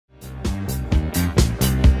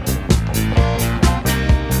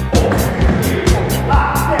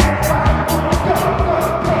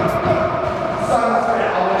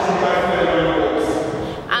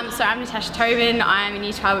Coburg. I'm in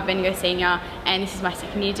Year 12 at Bendigo Senior, and this is my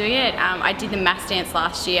second year doing it. I did the maths dance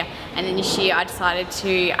last year, and then this year I decided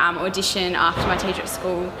to audition after my teacher at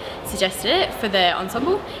school suggested it for the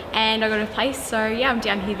ensemble, and I got a place, so yeah, I'm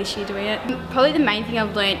down here this year doing it. Probably the main thing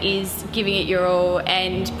I've learned is giving it your all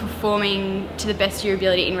and performing to the best of your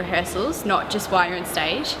ability in rehearsals, not just while you're on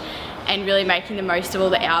stage, and really making the most of all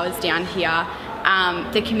the hours down here.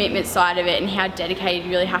 The commitment side of it and how dedicated you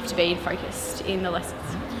really have to be and focused in the lessons.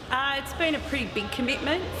 It's been a pretty big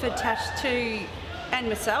commitment for Tash too, and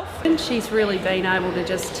myself. And she's really been able to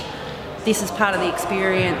just, this is part of the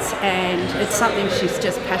experience, and it's something she's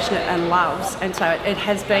just passionate and loves, and so it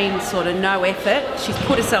has been sort of no effort. She's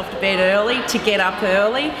put herself to bed early to get up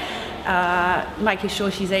early, making sure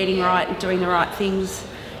she's eating right and doing the right things.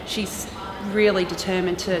 She's really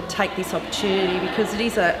determined to take this opportunity because it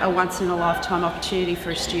is a once in a lifetime opportunity for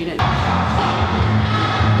a student.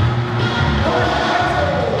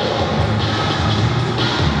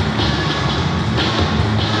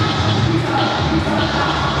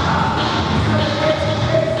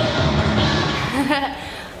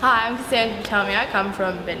 Hi, I'm Cassandra. I come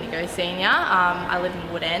from Bendigo Senior. I live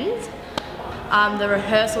in Wood End. The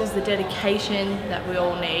rehearsals, the dedication that we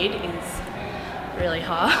all need is really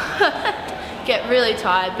hard. Get really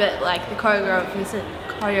tired, but like the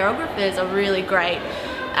choreographers are really great,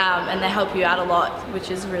 and they help you out a lot, which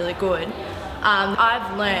is really good.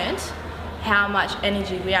 I've learned how much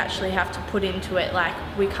energy we actually have to put into it. Like,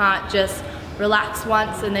 we can't just relax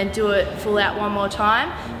once and then do it full out one more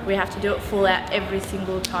time. We have to do it full out every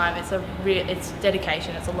single time. It's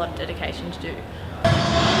dedication. It's a lot of dedication to do.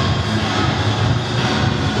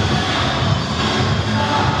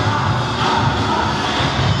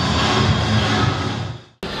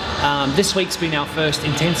 This week's been our first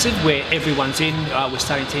intensive where everyone's in. We're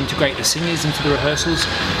starting to integrate the singers into the rehearsals,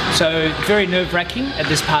 so very nerve-wracking at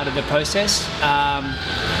this part of the process,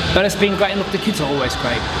 but it's been great. And look, the kids are always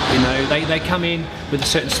great. You know, they come in with a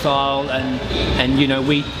certain style, and you know,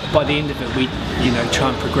 we, by the end of it, we, you know, try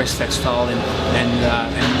and progress that style and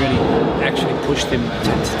really actually push them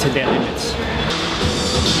to their limits.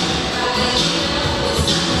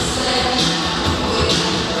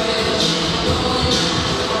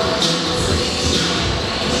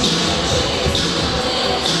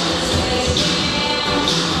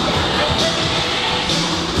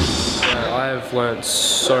 I've learnt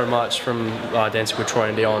so much from dancing with Troy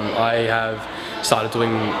and Dion. I have started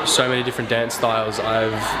doing so many different dance styles. I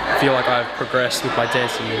feel like I've progressed with my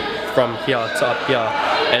dancing from here to up here,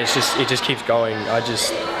 and it just keeps going.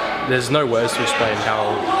 There's no words to explain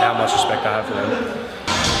how much respect I have for them.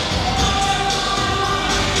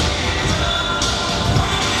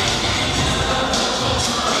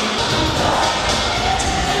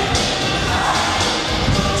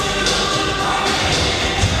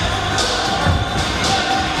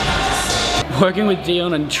 Working with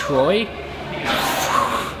Dion and Troy,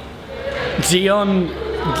 Dion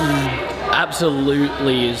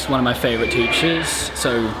absolutely is one of my favourite teachers,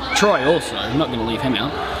 so Troy also, I'm not going to leave him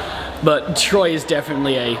out, but Troy is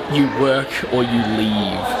definitely a you work or you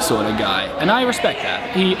leave sort of guy, and I respect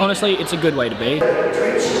that. Honestly, it's a good way to be. But I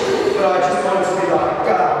just wanted to be like,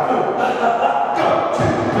 go,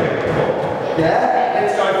 yeah,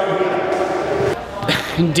 let's go from here.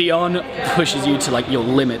 Dion pushes you to like your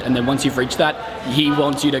limit, and then once you've reached that, he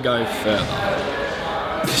wants you to go further.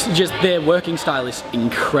 Just their working style is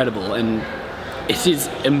incredible, and it is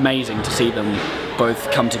amazing to see them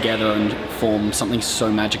both come together and form something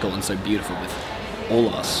so magical and so beautiful with all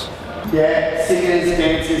of us. Yeah, singers,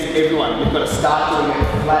 dancers, everyone. You've got to start doing it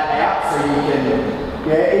flat out so you can,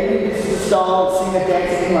 yeah, even if this is a style of singer,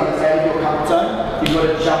 dancer, anyone that's out of your comfort zone, you've got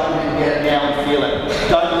to jump in and get it now and feel it.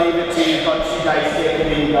 Don't leave it till you've got 2 days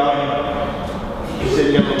second and going, because then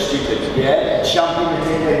you'll look stupid. Yeah, jump in the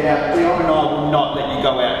deep end. Now, Dion and I will not let you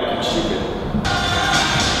go out looking stupid.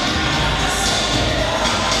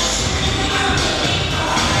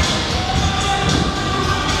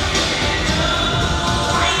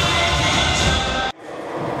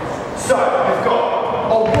 So, we've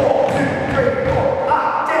got a 1, 2, 3, 4,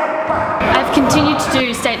 up, down, back. I've continued to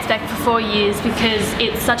do State Spec for 4 years because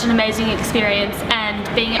it's such an amazing experience, and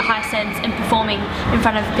being at High Sense and performing in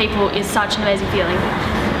front of people is such an amazing feeling.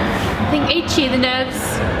 I think each year the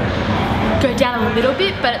nerves go down a little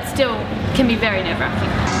bit, but it still can be very nerve-wracking.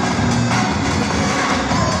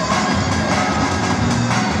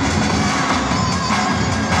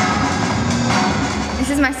 This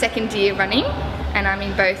is my second year running, and I'm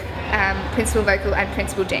in both principal vocal and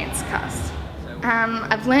principal dance cast.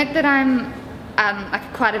 I've learnt that I'm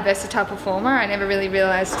like quite a versatile performer. I never really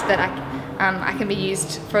realised that I can be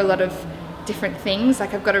used for a lot of different things.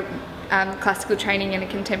 Like, I've got classical training and a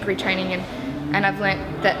contemporary training, and I've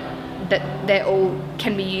learnt that they all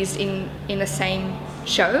can be used in the same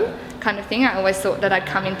show kind of thing. I always thought that I'd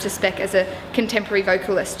come into Spec as a contemporary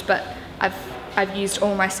vocalist, but I've used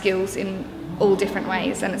all my skills in all different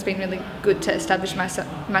ways, and it's been really good to establish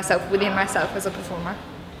myself within myself as a performer.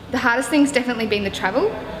 The hardest thing's definitely been the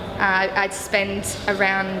travel. I'd spend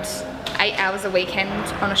around 8 hours a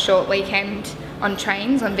weekend on a short weekend on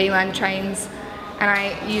trains, on V-line trains, and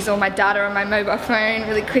I use all my data on my mobile phone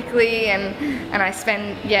really quickly, and I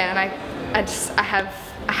spend, yeah, and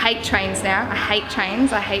I hate trains now. I hate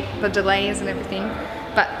trains. I hate the delays and everything,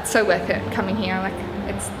 but so worth it coming here. Like,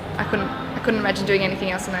 I couldn't imagine doing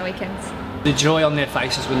anything else on my weekends. The joy on their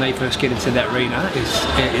faces when they first get into that arena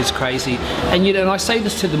is crazy, and you know, and I say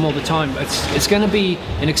this to them all the time. It's going to be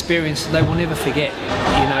an experience they will never forget.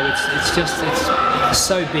 You know, it's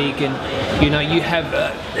so big, and you know, you have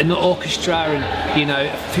an orchestra, and you know,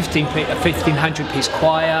 1,500 piece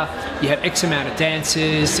choir. You have X amount of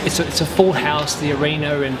dancers. It's a full house, the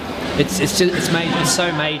arena, and it's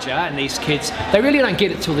so major. And these kids, they really don't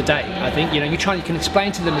get it till the day. I think, you know, you can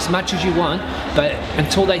explain to them as much as you want, but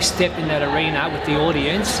until they step in that arena with the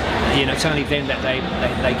audience, you know, it's only then that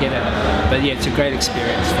they get it. But yeah, it's a great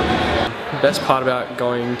experience for them. The best part about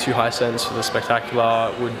going to High Sense for the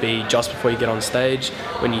Spectacular would be just before you get on stage,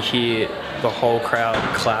 when you hear the whole crowd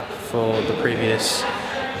clap for the previous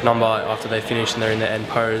number after they finish and they're in the end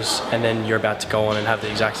pose, and then you're about to go on and have the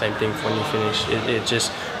exact same thing when you finish. It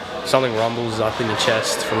just, something rumbles up in your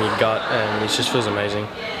chest from your gut, and it just feels amazing.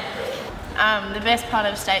 The best part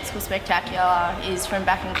of State School Spectacular is from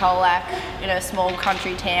back in Coburg, in a small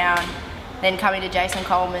country town, then coming to Jason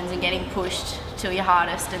Coleman's and getting pushed to your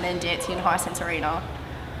hardest, and then dancing in High Sense Arena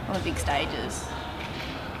on the big stages.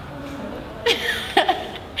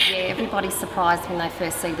 Yeah, everybody's surprised when they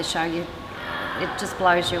first see the show. It just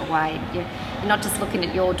blows you away. You're not just looking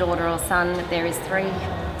at your daughter or son. There is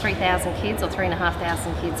 3,000 kids or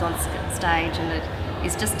 3,500 kids on stage, and it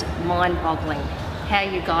is just mind-boggling how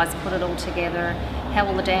you guys put it all together, how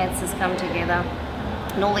all the dancers come together,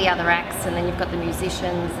 and all the other acts, and then you've got the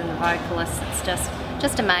musicians and the vocalists. It's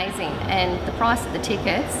just amazing, and the price of the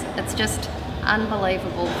tickets, it's just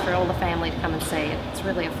unbelievable for all the family to come and see it. It's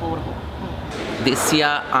really affordable. This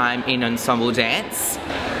year I'm in Ensemble dance,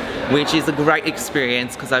 which is a great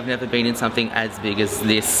experience because I've never been in something as big as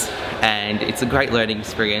this, and it's a great learning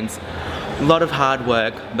experience. A lot of hard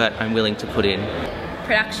work, but I'm willing to put in.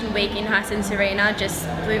 Production week in High Sense Arena just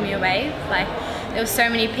blew me away. Like, there were so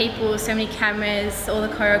many people, so many cameras, all the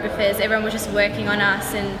choreographers, everyone was just working on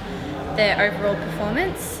us and the overall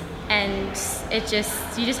performance, and you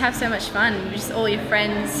just have so much fun. Just all your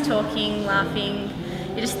friends talking, laughing.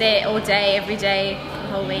 You're just there all day, every day, the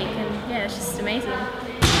whole week, and yeah, it's just amazing.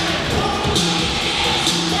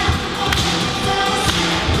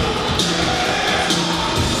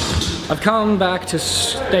 I've come back to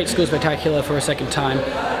State School Spectacular for a second time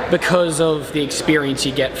because of the experience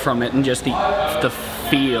you get from it and just the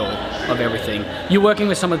feel of everything. You're working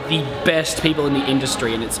with some of the best people in the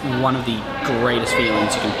industry, and it's one of the greatest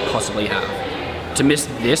feelings you can possibly have. To miss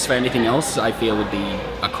this for anything else, I feel, would be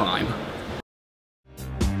a crime.